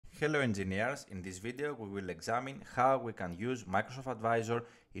Hello engineers, in this video we will examine how we can use Microsoft Advisor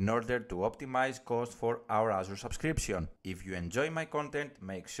in order to optimize cost for our Azure subscription. If you enjoy my content,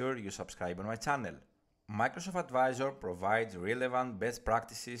 make sure you subscribe on my channel. Microsoft Advisor provides relevant best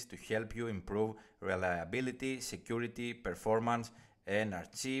practices to help you improve reliability, security, performance, and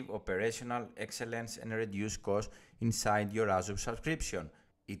achieve operational excellence and reduce costs inside your Azure subscription.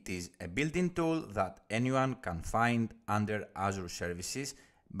 It is a built-in tool that anyone can find under Azure Services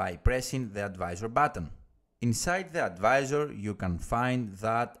by pressing the Advisor button. Inside the Advisor, you can find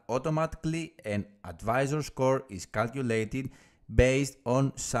that automatically an Advisor score is calculated based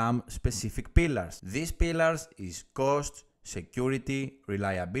on some specific pillars. These pillars is cost, security,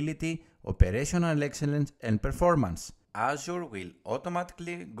 reliability, operational excellence, and performance. Azure will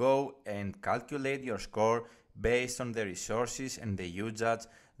automatically go and calculate your score based on the resources and the usage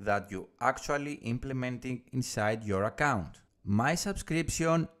that you actually implementing inside your account. My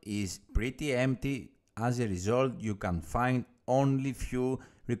subscription is pretty empty. As a result, you can find only few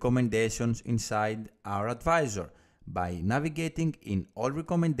recommendations inside our Advisor. By navigating in all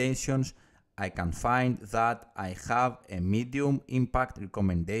recommendations, I can find that I have a medium impact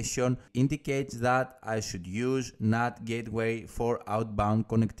recommendation, indicates that I should use NAT gateway for outbound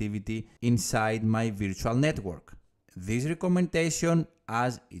connectivity inside my virtual network. This recommendation,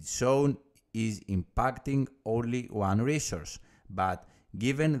 as it's shown, is impacting only one resource, but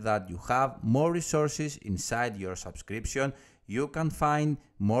given that you have more resources inside your subscription, you can find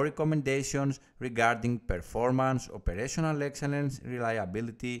more recommendations regarding performance, operational excellence,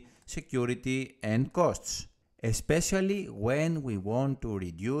 reliability, security, and costs. Especially when we want to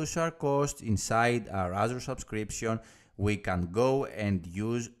reduce our costs inside our Azure subscription, we can go and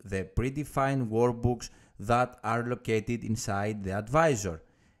use the predefined workbooks that are located inside the Advisor.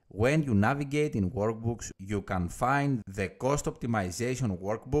 When you navigate in Workbooks, you can find the cost optimization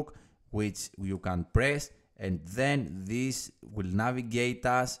workbook, which you can press, and then this will navigate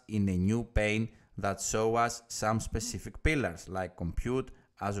us in a new pane that shows us some specific pillars like compute,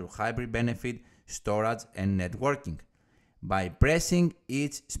 Azure Hybrid Benefit, storage, and networking. By pressing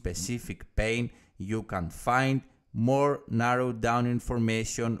each specific pane, you can find more narrowed down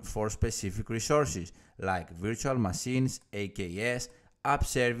information for specific resources like virtual machines, AKS, app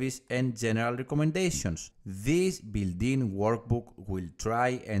service, and general recommendations. This built-in workbook will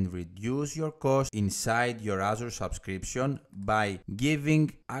try and reduce your cost inside your Azure subscription by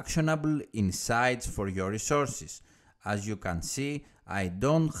giving actionable insights for your resources. As you can see, I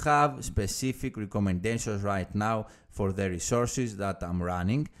don't have specific recommendations right now for the resources that I'm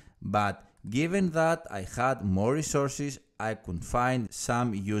running, but given that I had more resources, I could find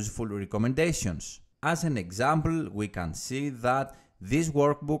some useful recommendations. As an example, we can see that this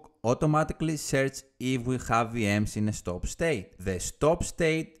workbook automatically searches if we have VMs in a stop state. The stop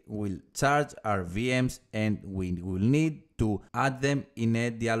state will charge our VMs and we will need to add them in a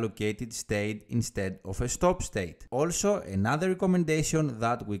deallocated state instead of a stop state. Also, another recommendation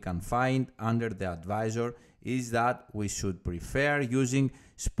that we can find under the Advisor is that we should prefer using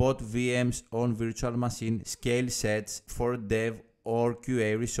spot VMs on virtual machine scale sets for dev or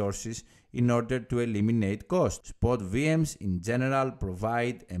QA resources in order to eliminate cost. Spot VMs in general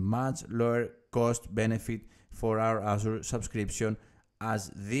provide a much lower cost benefit for our Azure subscription, as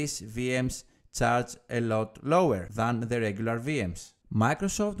these VMs charge a lot lower than the regular VMs.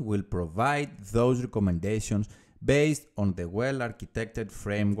 Microsoft will provide those recommendations based on the well-architected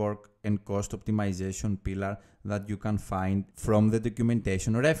framework and cost optimization pillar that you can find from the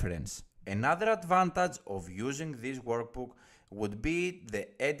documentation reference. Another advantage of using this workbook would be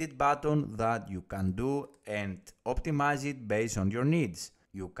the edit button that you can do and optimize it based on your needs.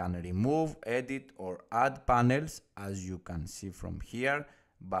 You can remove, edit, or add panels, as you can see from here,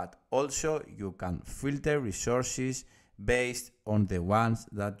 but also you can filter resources based on the ones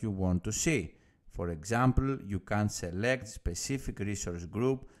that you want to see. For example, you can select specific resource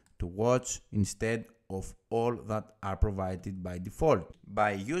group to watch instead of all that are provided by default.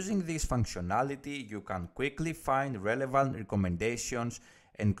 By using this functionality, you can quickly find relevant recommendations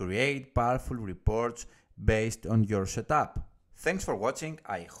and create powerful reports based on your setup. Thanks for watching.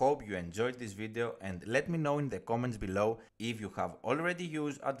 I hope you enjoyed this video, and let me know in the comments below if you have already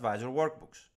used Advisor Workbooks.